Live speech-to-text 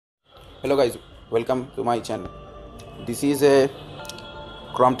Hello guys, welcome to my channel. This is a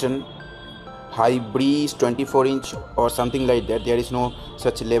Crompton High Breeze 24-inch or something like that. There is no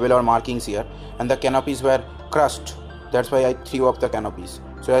such label or markings here, and the canopies were crushed. That's why I threw up the canopies.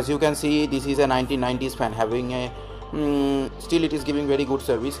 So as you can see, this is a 1990s fan having a still it is giving very good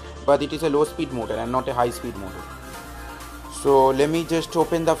service, but it is a low speed motor and not a high speed motor. So let me just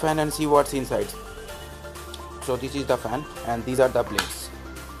open the fan and see what's inside. So this is the fan and these are the blades.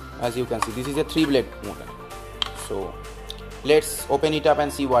 As you can see, this is a 3-blade motor. So let's open it up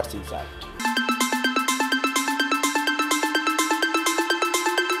and see what's inside.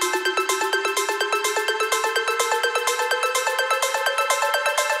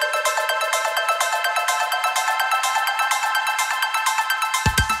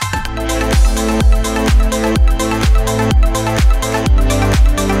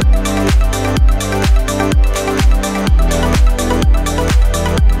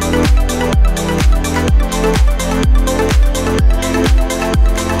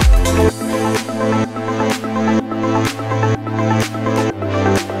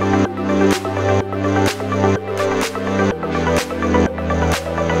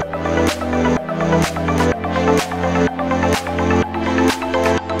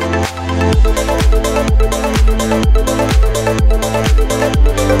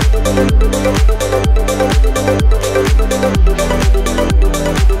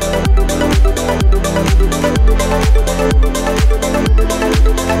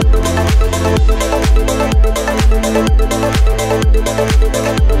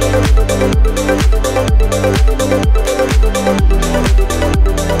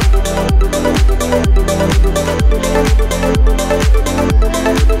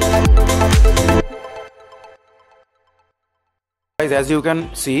 Guys, as you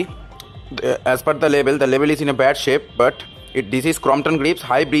can see, as per the label is in a bad shape, but this is Crompton Greaves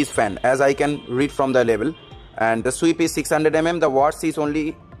High Breeze fan, as I can read from the label, and the sweep is 600 mm. The watts is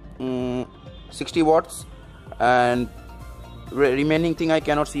only 60 watts, and remaining thing I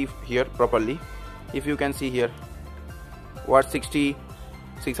cannot see here properly. If you can see here, watt 60,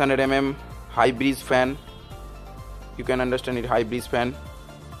 600 mm, high breeze fan, you can understand it, high breeze fan,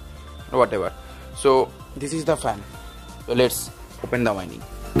 whatever. So this is the fan. So let's open the winding.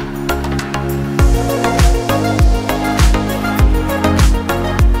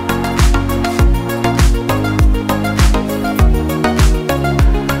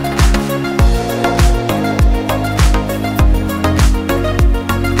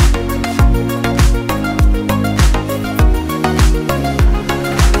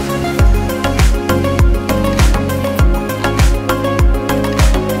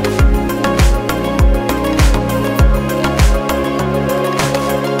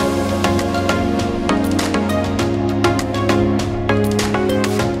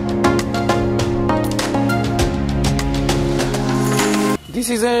 This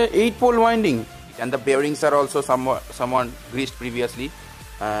is a 8-pole winding, and the bearings are also somewhat greased previously,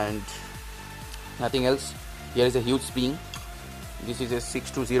 and nothing else. Here is a huge spring. This is a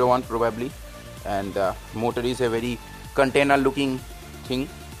 6201 probably, and the motor is a very container looking thing.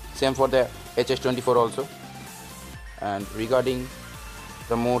 Same for the HS24 also. And regarding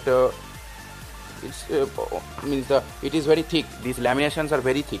the motor, it is very thick. These laminations are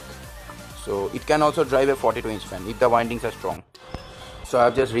very thick, so it can also drive a 42-inch fan if the windings are strong. So I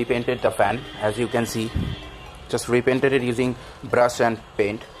have just repainted the fan, as you can see. Just repainted it using brush and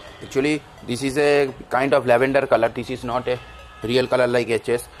paint. Actually, this is a kind of lavender color. This is not a real color like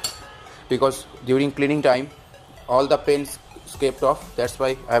HS, because during cleaning time, all the paints scraped off. That's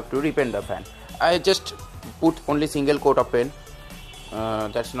why I have to repaint the fan. I just put only single coat of paint.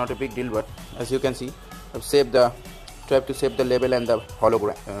 That's not a big deal, but as you can see, I've tried to save the label and the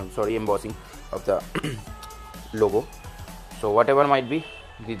hologram, embossing of the logo. So whatever might be,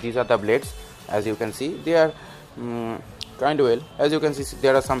 these are the blades. As you can see, they are kind of well. As you can see,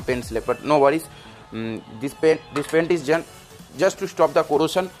 there are some paints left, but no worries. This paint is just to stop the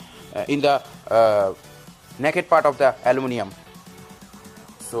corrosion in the naked part of the aluminium.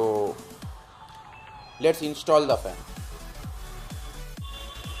 So let's install the fan.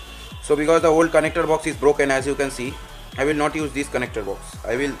 So because the old connector box is broken, as you can see, I will not use this connector box.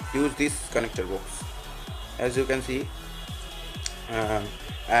 I will use this connector box, as you can see.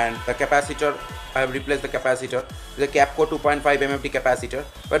 And the capacitor, I have replaced the capacitor with a Capco 2.5 MFT capacitor,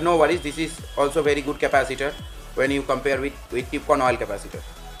 but no worries, this is also very good capacitor when you compare with Tipcon oil capacitor.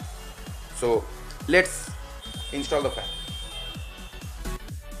 So let's install the fan.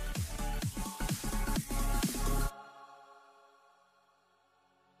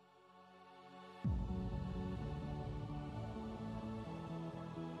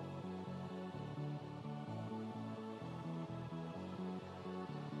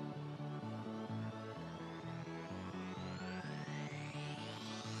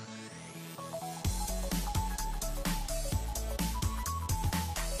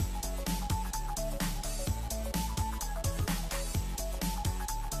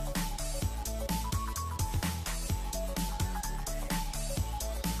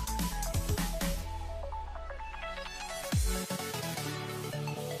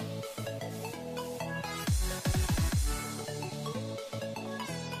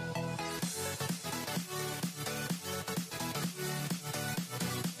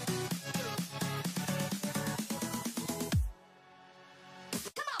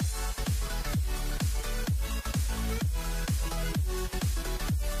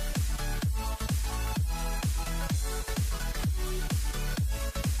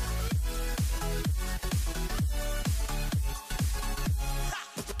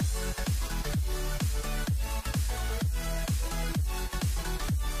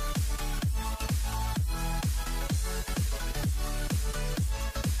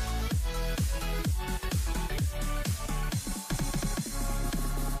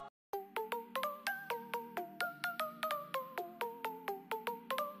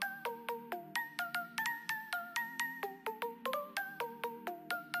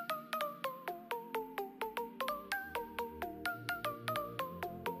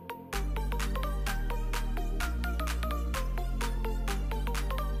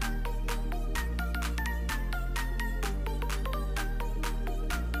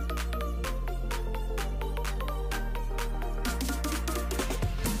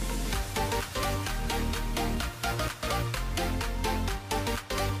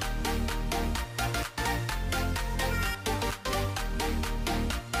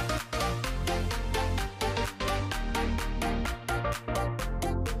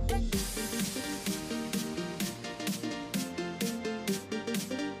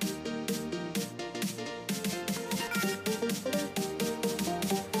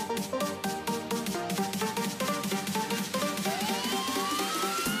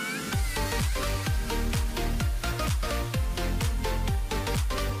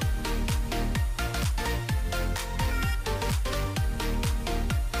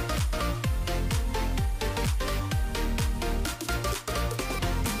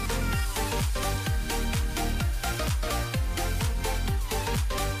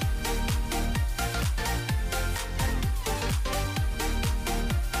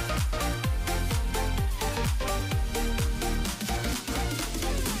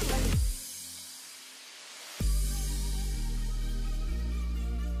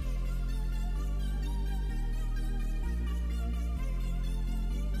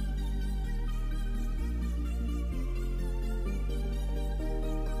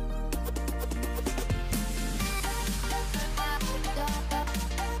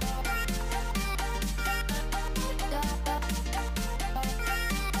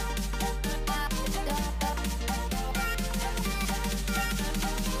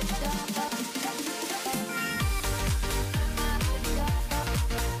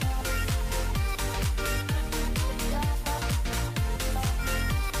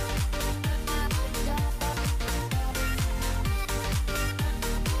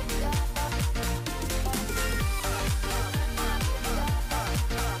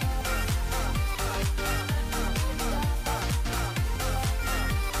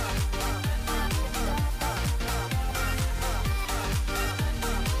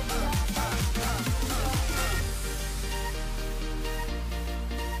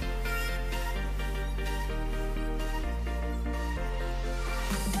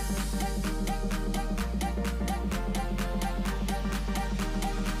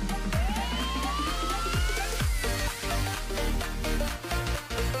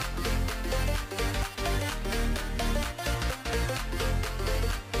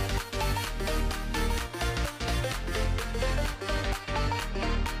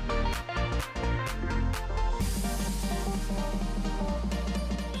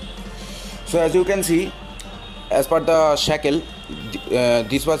 So as you can see, as per the shackle,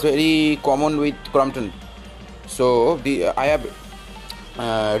 this was very common with Crompton. So I have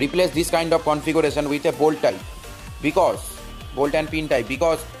replaced this kind of configuration with a bolt type, because bolt and pin type,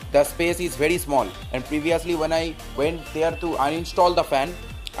 because the space is very small. And previously when I went there to uninstall the fan,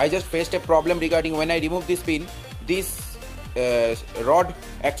 I just faced a problem regarding when I remove this pin, this rod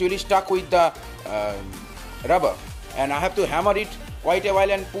actually stuck with the rubber, and I have to hammer it quite a while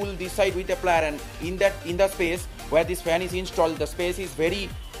and pull this side with a plier, and in the space where this fan is installed, the space is very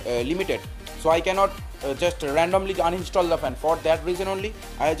limited, so I cannot just randomly uninstall the fan. For that reason only,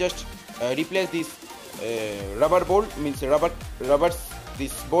 I just replace this rubber bolt, means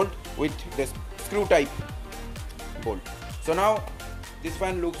this bolt with this screw type bolt. So now this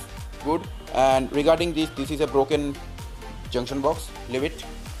fan looks good. And regarding this is a broken junction box, leave it.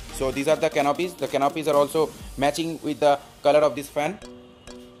 So these are the canopies. The canopies are also matching with the color of this fan,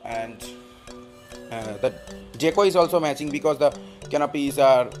 and the deco is also matching because the canopies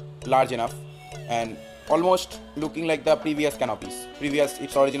are large enough and almost looking like the previous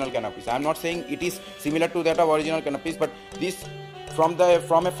its original canopies. I am not saying it is similar to that of original canopies, but this from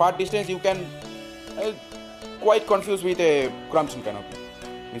a far distance you can quite confuse with a Crompton canopy,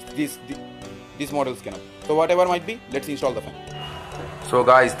 this model's canopy. So whatever might be, let's install the fan. So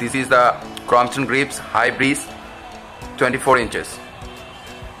guys, this is the Crompton Greaves High Breeze 24 inches.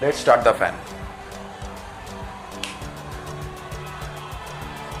 Let's start the fan.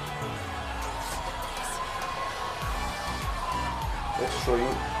 Let's show you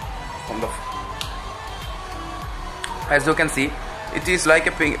from the. As you can see, it is like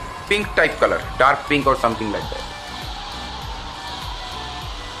a pink type color, dark pink or something like that.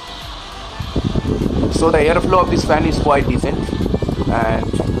 So the airflow of this fan is quite decent, and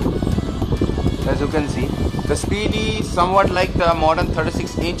as you can see, the speed is somewhat like the modern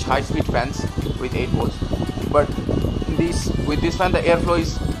 36-inch high-speed fans with 8 volts, but with this fan the airflow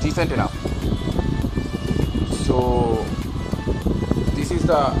is decent enough. So this is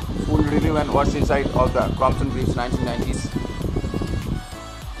the full review and what's inside of the Crompton Greaves 1990s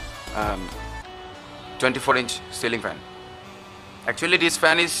 24-inch ceiling fan. Actually this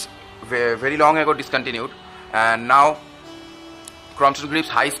fan is very long ago discontinued, and now Crompton Greaves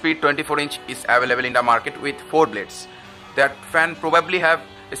High Speed 24-inch is available in the market with 4 blades. That fan probably have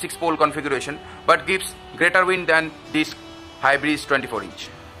a 6-pole configuration, but gives greater wind than this High Breeze 24-inch.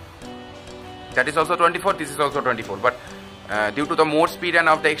 That is also 24, this is also 24, but due to the more speed and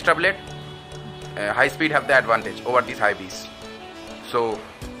of the extra blade, High Speed have the advantage over this High Breeze. So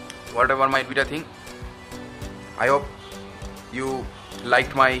whatever might be the thing, I hope you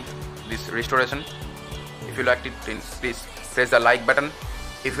liked this restoration. If you liked it, then please press the like button.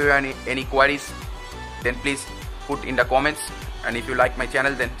 If you have any queries, then please put in the comments, and if you like my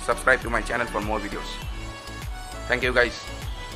channel, then subscribe to my channel for more videos. Thank you guys.